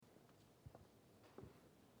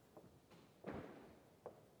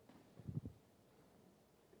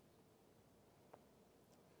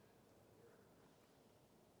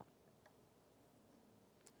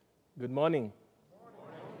Good morning.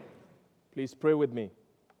 Please pray with me.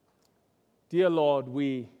 Dear Lord,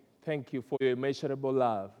 we thank you for your immeasurable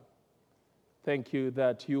love. Thank you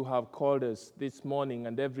that you have called us this morning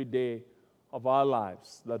and every day of our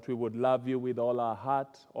lives, that we would love you with all our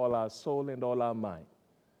heart, all our soul, and all our mind.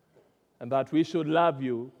 And that we should love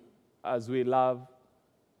you as we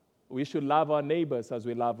should love our neighbors as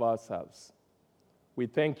we love ourselves. We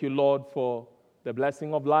thank you, Lord, for the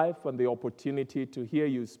blessing of life and the opportunity to hear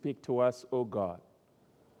you speak to us, O God.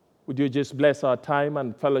 Would you just bless our time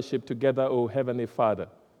and fellowship together, O Heavenly Father?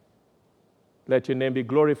 Let your name be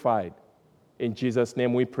glorified. In Jesus'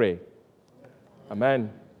 name we pray.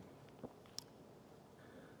 Amen.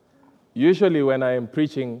 Usually when I am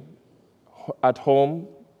preaching at home,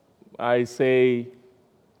 I say,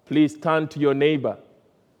 please turn to your neighbor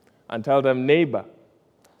and tell them, neighbor.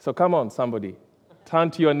 So come on, somebody. Turn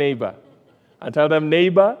to your neighbor and tell them,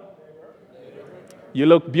 neighbor, you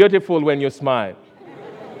look beautiful when you smile.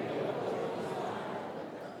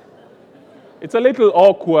 It's a little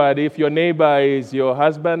awkward if your neighbor is your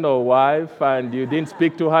husband or wife and you didn't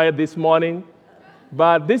speak to her this morning.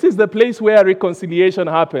 But this is the place where reconciliation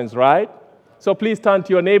happens, right? So please turn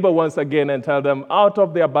to your neighbor once again and tell them, out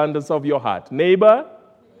of the abundance of your heart, neighbor,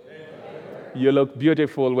 you look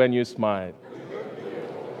beautiful when you smile.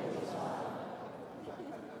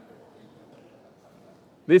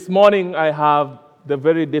 This morning I have the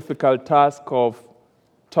very difficult task of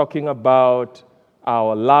talking about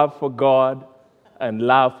our love for God and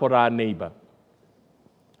love for our neighbor.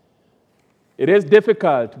 It is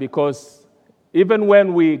difficult because even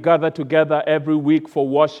when we gather together every week for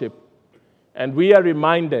worship, and we are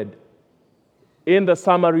reminded in the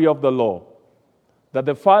summary of the law that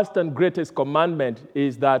the first and greatest commandment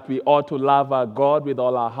is that we ought to love our God with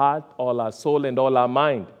all our heart, all our soul, and all our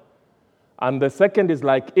mind. And the second is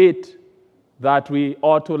like it, that we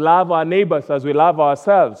ought to love our neighbors as we love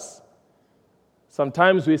ourselves.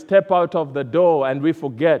 Sometimes we step out of the door and we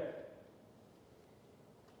forget.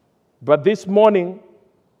 But this morning,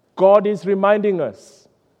 God is reminding us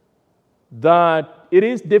that it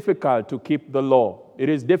is difficult to keep the law. It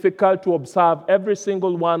is difficult to observe every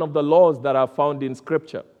single one of the laws that are found in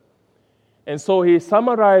Scripture. And so he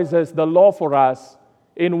summarizes the law for us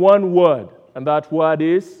in one word, and that word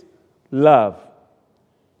is love.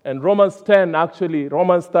 And Romans 13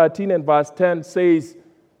 and verse 10 says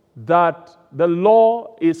that the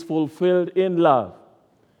law is fulfilled in love.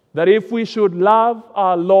 That if we should love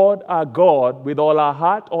our Lord, our God, with all our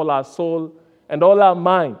heart, all our soul, and all our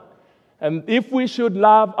mind, and if we should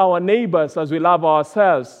love our neighbors as we love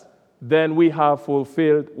ourselves, then we have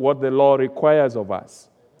fulfilled what the law requires of us.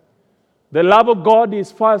 The love of God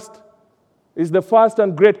is the first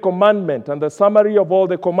and great commandment, and the summary of all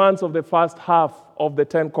the commands of the first half of the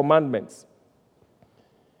 10 commandments.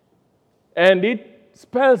 And it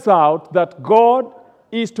spells out that God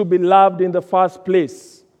is to be loved in the first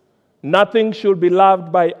place. Nothing should be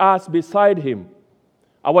loved by us beside him.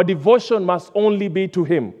 Our devotion must only be to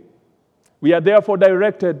him. We are therefore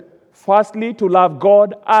directed, firstly, to love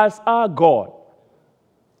God as our God.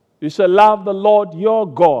 You shall love the Lord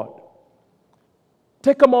your God.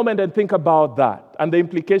 Take a moment and think about that and the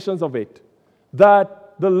implications of it.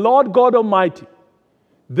 That the Lord God Almighty,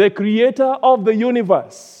 the creator of the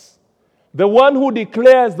universe, the one who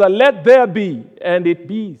declares that let there be, and it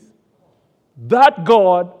be, that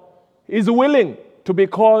God is willing to be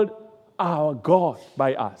called our God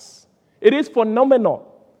by us. It is phenomenal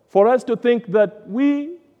for us to think that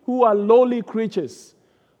we who are lowly creatures,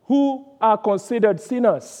 who are considered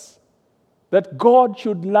sinners, that God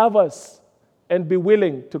should love us and be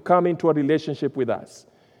willing to come into a relationship with us.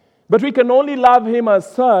 But we can only love him as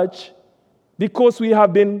such because we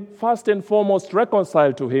have been first and foremost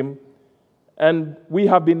reconciled to him, and he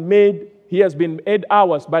has been made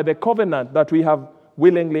ours by the covenant that we have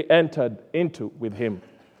willingly entered into with him.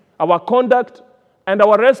 Our conduct and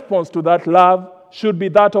our response to that love should be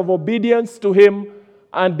that of obedience to him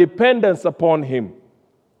and dependence upon him.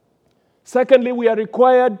 Secondly, we are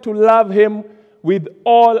required to love him with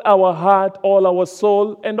all our heart, all our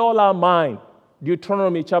soul, and all our mind.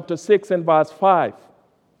 Deuteronomy chapter 6 and verse 5.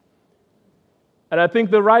 And I think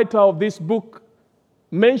the writer of this book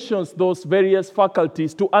mentions those various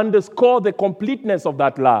faculties to underscore the completeness of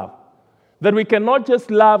that love. That we cannot just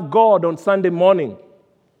love God on Sunday morning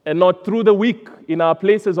and not through the week in our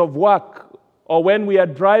places of work or when we are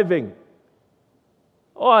driving.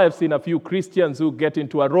 Oh, I have seen a few Christians who get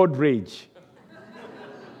into a road rage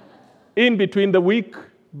in between the week,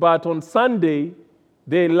 but on Sunday,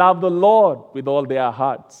 they love the Lord with all their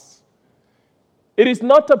hearts. It is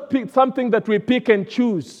not something that we pick and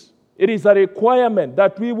choose It is a requirement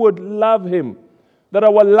that we would love him, that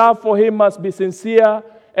our love for him must be sincere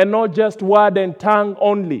and not just word and tongue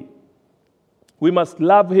only. We must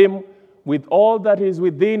love him with all that is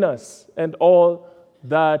within us and all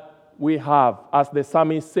that we have, as the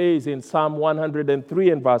psalmist says in Psalm 103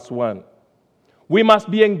 and verse 1. We must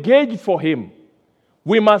be engaged for him.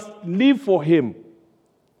 We must live for him.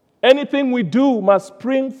 Anything we do must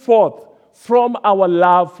spring forth from our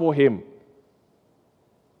love for him.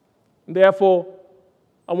 Therefore,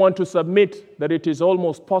 I want to submit that it is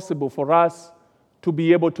almost possible for us to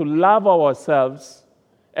be able to love ourselves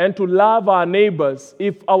and to love our neighbors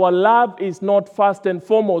if our love is not first and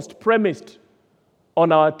foremost premised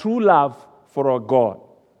on our true love for our God.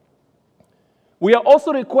 We are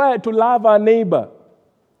also required to love our neighbor.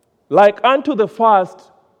 Like unto the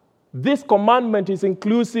first, this commandment is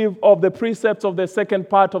inclusive of the precepts of the second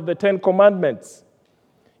part of the Ten Commandments.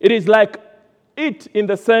 It is like it in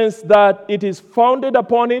the sense that it is founded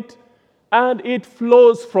upon it and it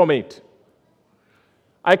flows from it.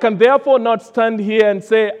 I can therefore not stand here and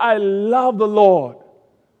say, I love the Lord.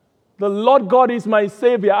 The Lord God is my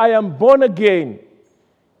Savior. I am born again.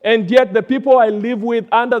 And yet the people I live with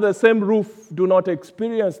under the same roof do not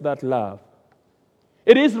experience that love.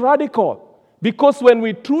 It is radical. Because when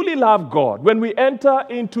we truly love God, when we enter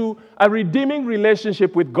into a redeeming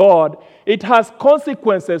relationship with God, it has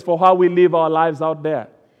consequences for how we live our lives out there.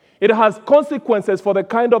 It has consequences for the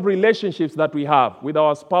kind of relationships that we have with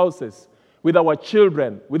our spouses, with our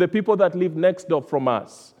children, with the people that live next door from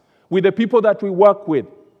us, with the people that we work with.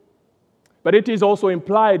 But it is also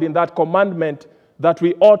implied in that commandment that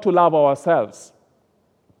we ought to love ourselves.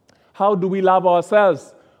 How do we love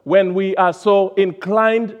ourselves when we are so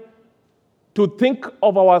inclined to think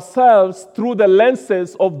of ourselves through the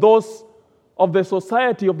lenses of those of the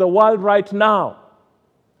society, of the world right now,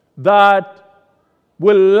 that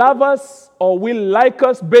will love us or will like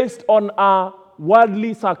us based on our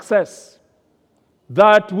worldly success,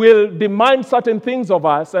 that will demand certain things of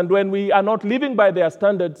us, and when we are not living by their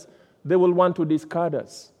standards, they will want to discard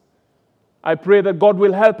us. I pray that God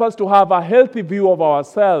will help us to have a healthy view of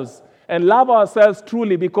ourselves and love ourselves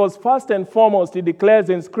truly, because first and foremost, He declares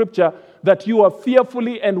in Scripture that you are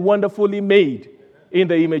fearfully and wonderfully made in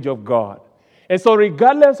the image of God. And so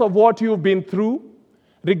regardless of what you've been through,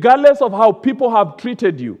 regardless of how people have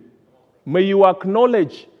treated you, may you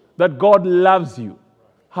acknowledge that God loves you.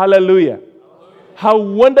 Hallelujah. How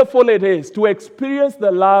wonderful it is to experience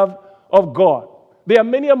the love of God. There are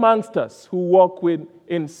many amongst us who walk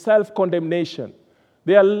in self-condemnation.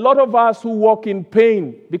 There are a lot of us who walk in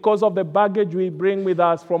pain because of the baggage we bring with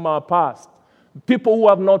us from our past. People who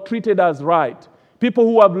have not treated us right. People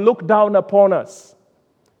who have looked down upon us.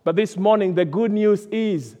 But this morning, the good news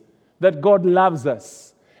is that God loves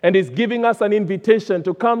us and is giving us an invitation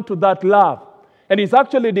to come to that love. And He's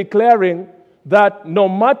actually declaring that no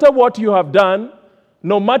matter what you have done,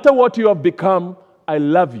 no matter what you have become, I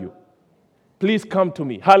love you. Please come to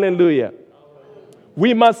me. Hallelujah.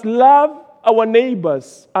 We must love our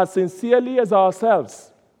neighbors as sincerely as ourselves.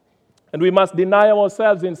 And we must deny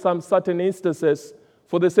ourselves in some certain instances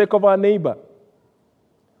for the sake of our neighbor.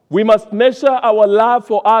 We must measure our love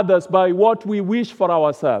for others by what we wish for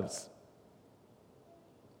ourselves.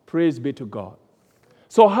 Praise be to God.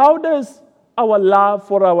 So how does our love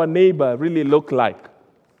for our neighbor really look like?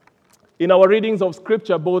 In our readings of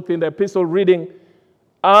Scripture, both in the epistle reading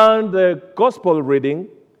and the gospel reading,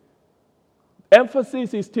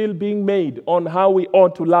 emphasis is still being made on how we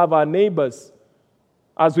ought to love our neighbors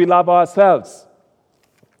as we love ourselves.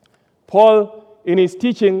 Paul, in his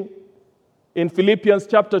teaching in Philippians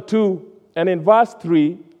chapter 2 and in verse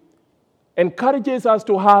 3, encourages us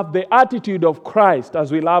to have the attitude of Christ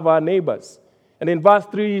as we love our neighbors. And in verse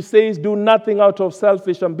 3, he says, do nothing out of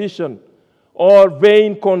selfish ambition or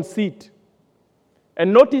vain conceit.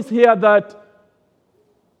 And notice here that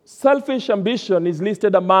selfish ambition is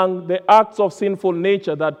listed among the acts of sinful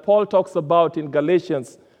nature that Paul talks about in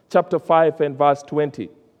Galatians chapter 5 and verse 20.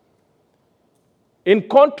 In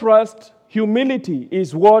contrast, humility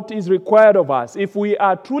is what is required of us. If we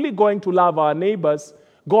are truly going to love our neighbors,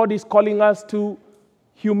 God is calling us to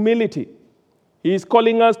humility. He is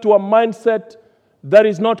calling us to a mindset that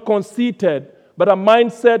is not conceited, but a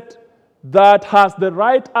mindset that has the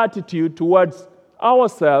right attitude towards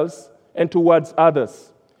ourselves and towards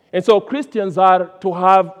others. And so Christians are to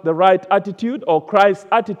have the right attitude, or Christ's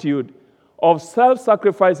attitude, of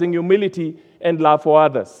self-sacrificing humility and love for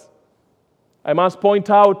others. I must point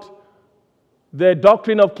out the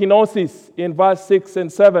doctrine of kenosis in verse 6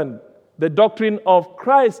 and 7, the doctrine of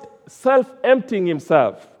Christ self-emptying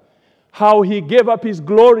himself, how he gave up his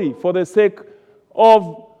glory for the sake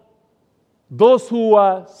of those who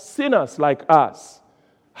are sinners like us,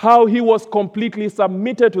 how he was completely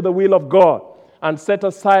submitted to the will of God and set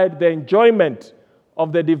aside the enjoyment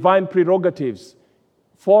of the divine prerogatives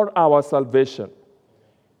for our salvation.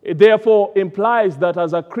 It therefore implies that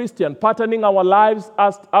as a Christian, patterning our lives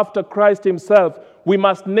after Christ himself, we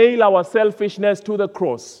must nail our selfishness to the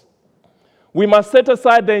cross. We must set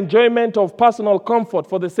aside the enjoyment of personal comfort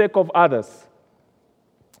for the sake of others.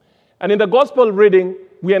 And in the gospel reading,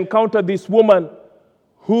 we encounter this woman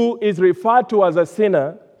who is referred to as a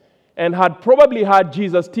sinner and had probably heard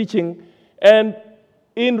Jesus teaching, and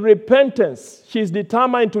in repentance, she's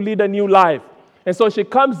determined to lead a new life. And so she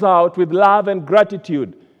comes out with love and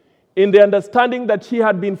gratitude in the understanding that she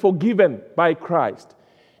had been forgiven by Christ.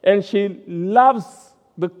 And she loves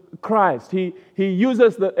the Christ. He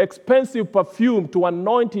uses the expensive perfume to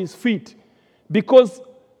anoint his feet because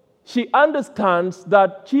she understands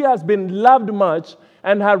that she has been loved much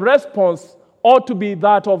and her response ought to be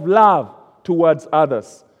that of love towards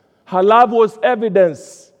others. Her love was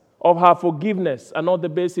evidence of her forgiveness and not the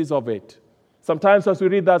basis of it. Sometimes as we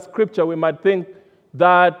read that scripture, we might think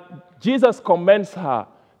that Jesus commends her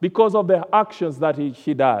because of the actions that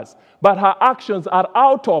she does. But her actions are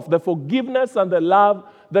out of the forgiveness and the love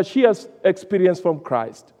that she has experienced from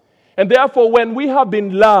Christ. And therefore, when we have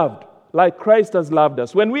been loved like Christ has loved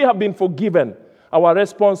us, when we have been forgiven, our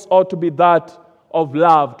response ought to be that of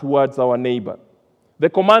love towards our neighbor. The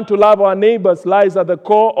command to love our neighbors lies at the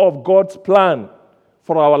core of God's plan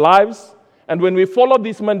for our lives. And when we follow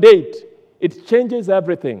this mandate, it changes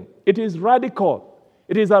everything. It is radical.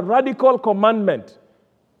 It is a radical commandment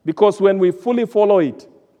because when we fully follow it,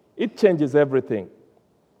 it changes everything.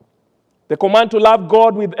 The command to love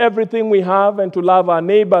God with everything we have and to love our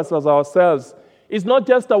neighbors as ourselves is not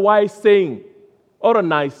just a wise saying or a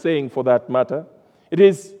nice saying for that matter. It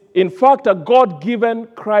is, in fact, a God-given,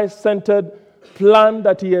 Christ-centered plan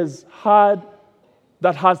that he has had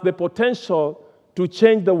that has the potential to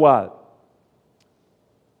change the world.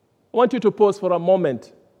 I want you to pause for a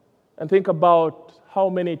moment and think about how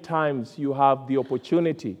many times you have the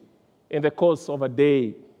opportunity in the course of a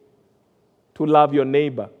day to love your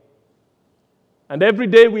neighbor. And every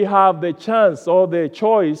day we have the chance or the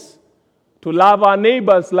choice to love our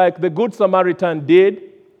neighbors like the Good Samaritan did,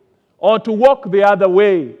 or to walk the other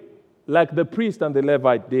way like the priest and the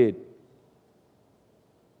Levite did.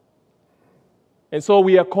 And so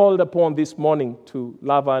we are called upon this morning to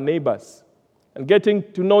love our neighbors. And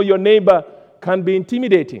getting to know your neighbor can be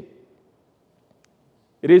intimidating.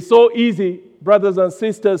 It is so easy, brothers and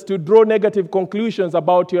sisters, to draw negative conclusions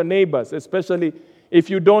about your neighbors, especially if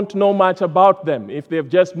you don't know much about them, if they've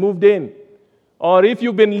just moved in, or if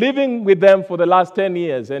you've been living with them for the last 10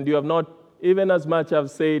 years and you have not even as much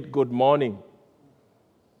as said good morning.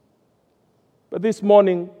 But this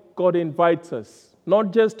morning, God invites us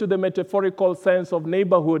not just to the metaphorical sense of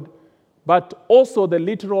neighborhood, but also the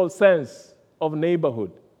literal sense of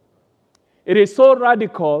neighborhood. It is so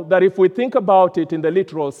radical that if we think about it in the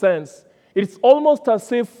literal sense, it's almost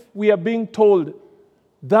as if we are being told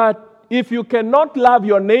that if you cannot love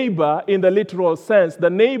your neighbor in the literal sense, the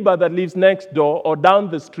neighbor that lives next door or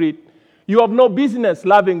down the street, you have no business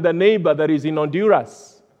loving the neighbor that is in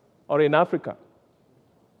Honduras or in Africa.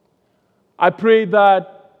 I pray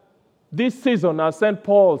that this season, as St.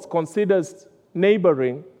 Paul's considers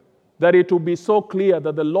neighboring, that it will be so clear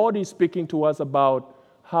that the Lord is speaking to us about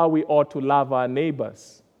how we ought to love our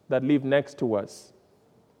neighbors that live next to us.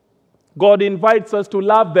 God invites us to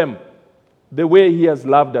love them the way he has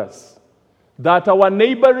loved us. That our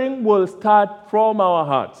neighboring will start from our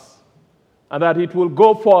hearts and that it will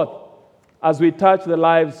go forth as we touch the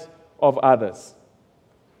lives of others.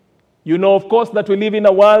 You know, of course, that we live in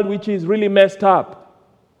a world which is really messed up.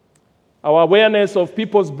 Our awareness of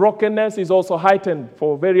people's brokenness is also heightened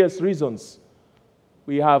for various reasons.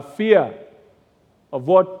 We have fear of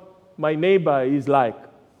what my neighbor is like.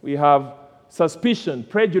 We have suspicion,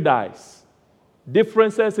 prejudice,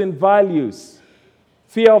 differences in values,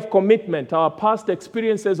 fear of commitment. Our past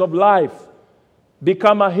experiences of life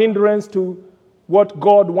become a hindrance to what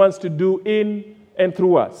God wants to do in and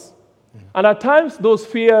through us. And at times, those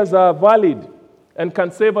fears are valid and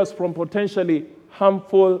can save us from potentially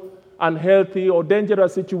harmful, unhealthy, or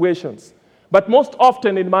dangerous situations. But most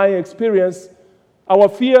often, in my experience, our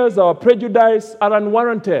fears, our prejudice are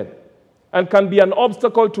unwarranted and can be an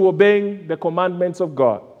obstacle to obeying the commandments of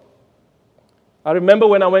God. I remember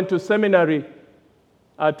when I went to seminary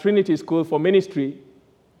at Trinity School for ministry,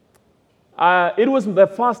 it was the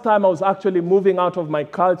first time I was actually moving out of my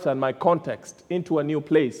culture and my context into a new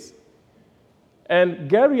place. And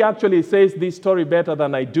Gary actually says this story better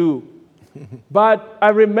than I do. But I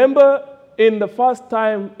remember in the first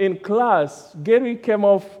time in class, Gary came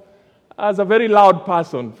off as a very loud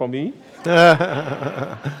person for me.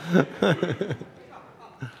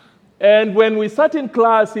 And when we sat in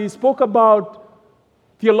class, he spoke about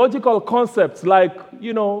theological concepts like,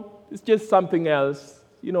 it's just something else,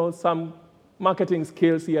 some marketing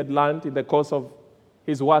skills he had learned in the course of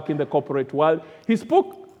his work in the corporate world. He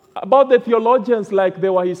spoke about the theologians like they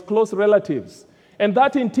were his close relatives, and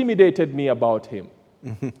that intimidated me about him.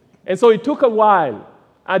 And so it took a while.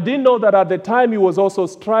 I didn't know that at the time he was also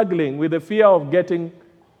struggling with the fear of getting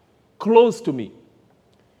close to me.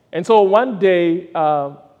 And so one day,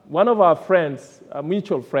 one of our friends, a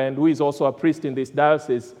mutual friend who is also a priest in this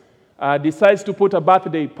diocese, decides to put a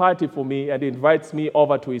birthday party for me and invites me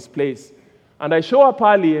over to his place. And I show up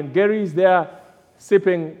early, and Gary is there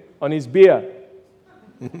sipping on his beer.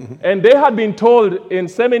 And they had been told in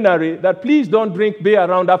seminary that please don't drink beer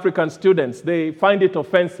around African students. They find it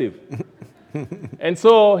offensive. And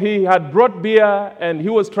so he had brought beer, and he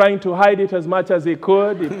was trying to hide it as much as he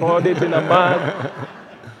could. He poured it in a mug.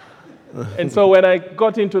 And so when I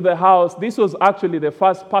got into the house, this was actually the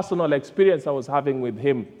first personal experience I was having with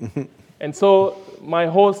him. And so my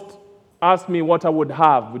host asked me what I would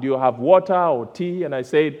have. Would you have water or tea? And I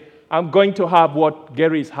said, I'm going to have what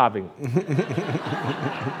Gary is having.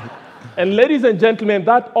 And ladies and gentlemen,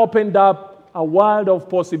 that opened up a world of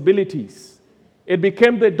possibilities. It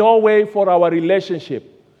became the doorway for our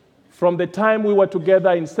relationship from the time we were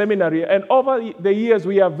together in seminary. And over the years,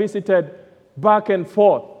 we have visited back and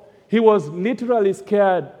forth. He was literally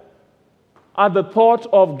scared at the thought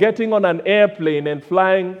of getting on an airplane and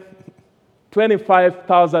flying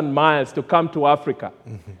 25,000 miles to come to Africa.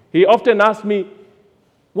 He often asked me,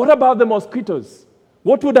 what about the mosquitoes?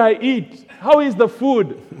 What would I eat? How is the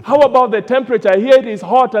food? How about the temperature? I hear it is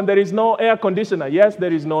hot and there is no air conditioner. Yes,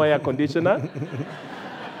 there is no air conditioner.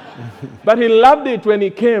 But he loved it when he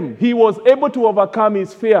came. He was able to overcome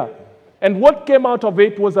his fear. And what came out of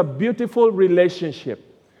it was a beautiful relationship.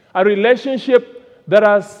 A relationship that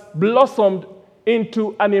has blossomed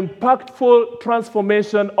into an impactful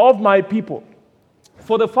transformation of my people.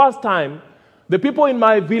 For the first time, the people in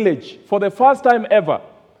my village, for the first time ever,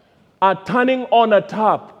 are turning on a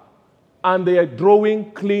tap and they are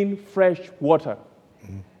drawing clean, fresh water.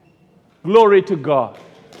 Glory to God.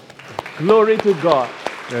 Glory to God.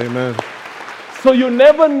 Amen. So you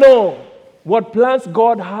never know what plans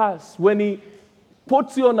God has when He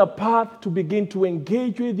puts you on a path to begin to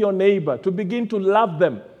engage with your neighbor, to begin to love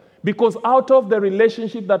them. Because out of the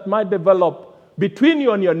relationship that might develop between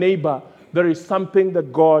you and your neighbor, there is something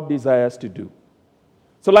that God desires to do.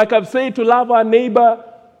 So like I've said, to love our neighbor,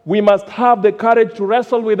 we must have the courage to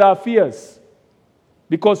wrestle with our fears.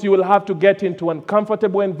 Because you will have to get into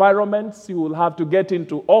uncomfortable environments. You will have to get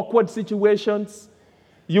into awkward situations.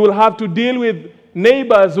 You will have to deal with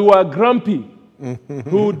neighbors who are grumpy,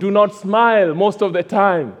 who do not smile most of the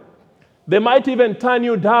time. They might even turn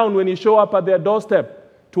you down when you show up at their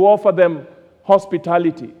doorstep to offer them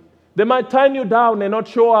hospitality. They might turn you down and not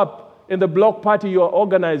show up in the block party you are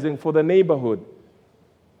organizing for the neighborhood.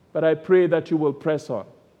 But I pray that you will press on.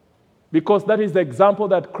 Because that is the example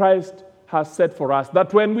that Christ has set for us.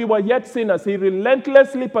 That when we were yet sinners, He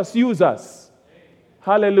relentlessly pursues us.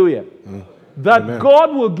 Hallelujah. That Amen.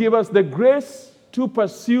 God will give us the grace to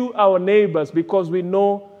pursue our neighbors because we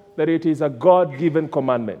know that it is a God-given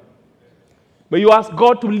commandment. But you ask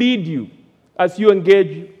God to lead you as you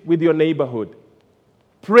engage with your neighborhood.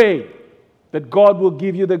 Pray that God will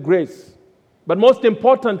give you the grace. But most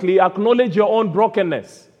importantly, acknowledge your own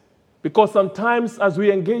brokenness. Because sometimes as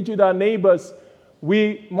we engage with our neighbors,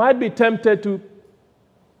 we might be tempted to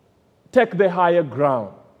take the higher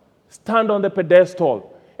ground, stand on the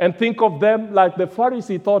pedestal, and think of them like the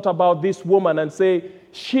Pharisee thought about this woman and say,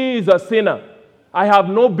 she is a sinner. I have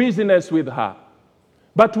no business with her.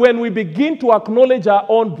 But when we begin to acknowledge our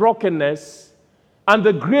own brokenness and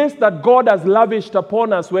the grace that God has lavished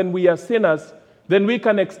upon us when we are sinners, then we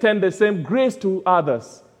can extend the same grace to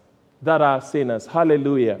others that are sinners.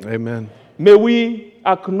 Hallelujah. Amen. May we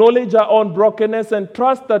acknowledge our own brokenness and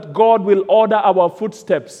trust that God will order our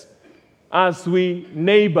footsteps as we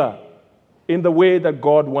neighbor in the way that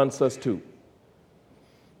God wants us to.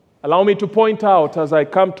 Allow me to point out as I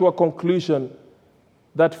come to a conclusion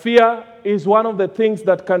that fear is one of the things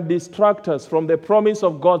that can distract us from the promise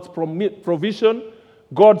of God's provision,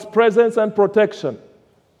 God's presence and protection.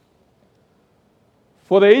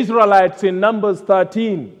 For the Israelites in Numbers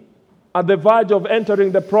 13, at the verge of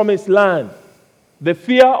entering the promised land, the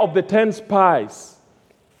fear of the 10 spies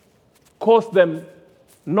caused them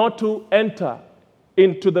not to enter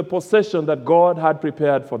into the possession that God had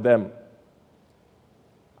prepared for them.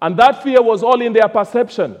 And that fear was all in their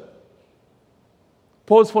perception.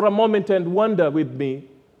 Pause for a moment and wonder with me,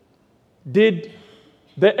 did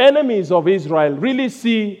the enemies of Israel really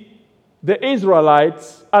see the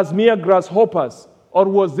Israelites as mere grasshoppers, or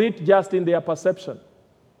was it just in their perception?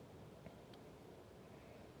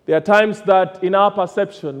 There are times that in our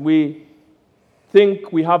perception we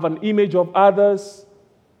think we have an image of others,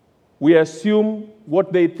 we assume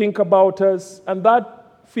what they think about us, and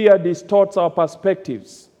that fear distorts our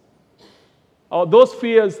perspectives. Those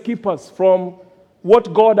fears keep us from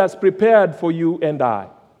what God has prepared for you and I.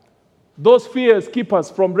 Those fears keep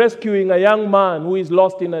us from rescuing a young man who is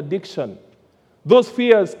lost in addiction. Those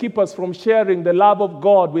fears keep us from sharing the love of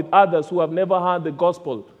God with others who have never heard the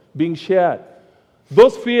gospel being shared.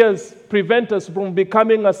 Those fears prevent us from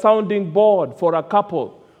becoming a sounding board for a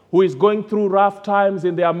couple who is going through rough times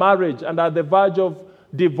in their marriage and at the verge of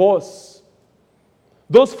divorce.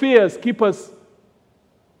 Those fears keep us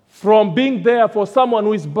from being there for someone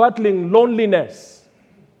who is battling loneliness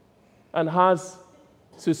and has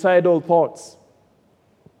suicidal thoughts.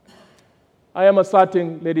 I am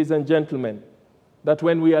asserting, ladies and gentlemen, that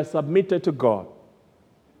when we are submitted to God,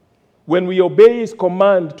 when we obey His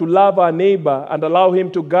command to love our neighbor and allow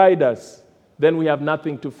Him to guide us, then we have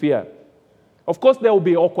nothing to fear. Of course, there will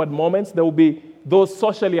be awkward moments. There will be those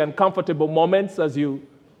socially uncomfortable moments as you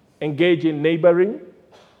engage in neighboring.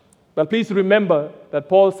 But please remember that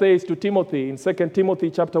Paul says to Timothy in 2 Timothy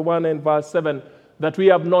chapter 1 and verse 7 that we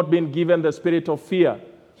have not been given the spirit of fear,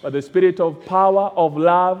 but the spirit of power, of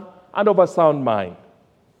love, and of a sound mind.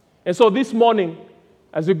 And so this morning,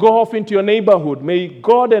 as you go off into your neighborhood, may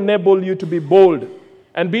God enable you to be bold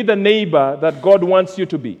and be the neighbor that God wants you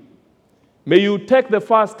to be. May you take the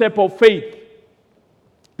first step of faith.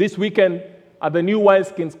 This weekend at the New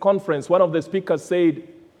Wineskins Conference, one of the speakers said,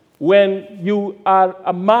 when you are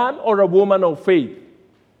a man or a woman of faith,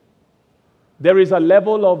 there is a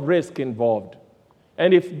level of risk involved.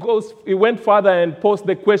 And if he went further and posed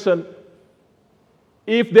the question,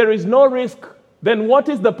 if there is no risk, then what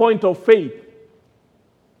is the point of faith?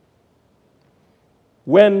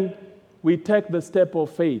 When we take the step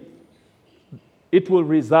of faith, it will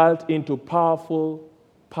result into powerful,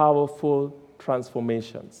 powerful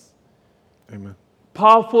transformations. Amen.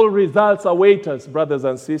 Powerful results await us, brothers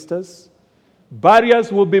and sisters. Barriers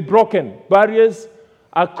will be broken. Barriers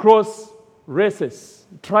across races.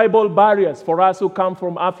 Tribal barriers for us who come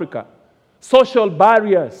from Africa. Social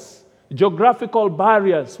barriers. Geographical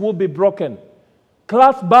barriers will be broken.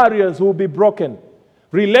 Class barriers will be broken.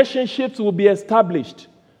 Relationships will be established.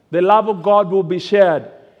 The love of God will be shared.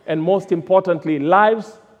 And most importantly,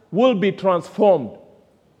 lives will be transformed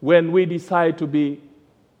when we decide to be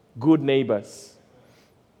good neighbors.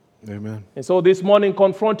 Amen. And so this morning,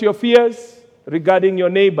 confront your fears regarding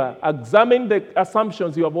your neighbor. Examine the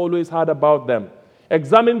assumptions you have always had about them.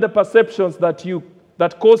 Examine the perceptions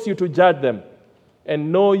that cause you to judge them.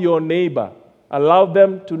 And know your neighbor. Allow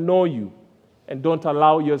them to know you. And don't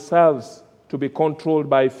allow yourselves to be controlled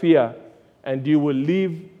by fear. And you will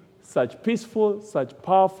live such peaceful, such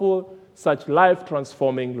powerful, such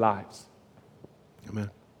life-transforming lives.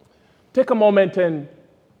 Amen. Take a moment and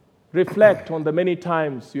reflect on the many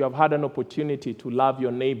times you have had an opportunity to love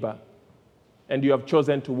your neighbor and you have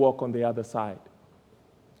chosen to walk on the other side.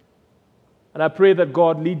 And I pray that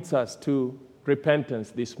God leads us to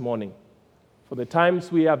repentance this morning for the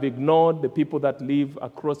times we have ignored the people that live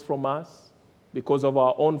across from us because of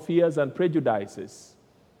our own fears and prejudices.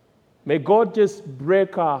 May God just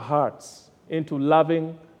break our hearts into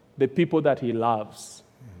loving the people that He loves,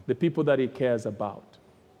 the people that He cares about.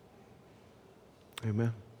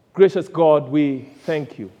 Amen. Gracious God, we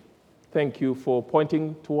thank you. Thank you for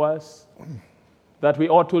pointing to us that we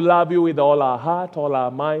ought to love you with all our heart, all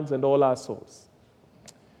our minds, and all our souls.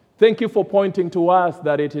 Thank you for pointing to us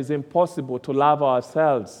that it is impossible to love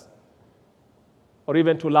ourselves or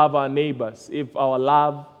even to love our neighbors if our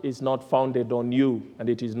love is not founded on you and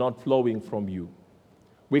it is not flowing from you.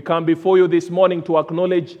 We come before you this morning to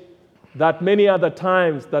acknowledge that many other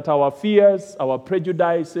times that our fears, our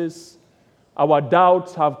prejudices, our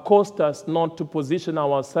doubts have caused us not to position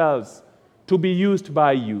ourselves to be used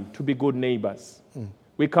by you, to be good neighbors.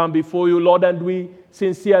 We come before you, Lord, and we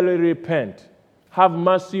sincerely repent. Have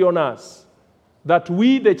mercy on us, that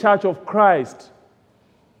we, the Church of Christ,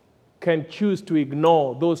 can choose to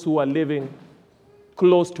ignore those who are living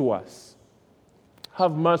close to us.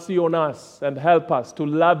 Have mercy on us and help us to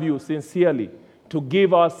love you sincerely, to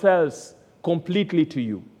give ourselves completely to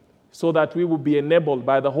you, so that we will be enabled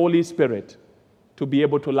by the Holy Spirit to be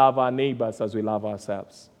able to love our neighbors as we love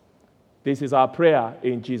ourselves. This is our prayer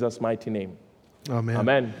in Jesus' mighty name. Amen.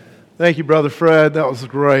 Amen. Thank you, Brother Fred. That was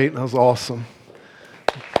great. That was awesome.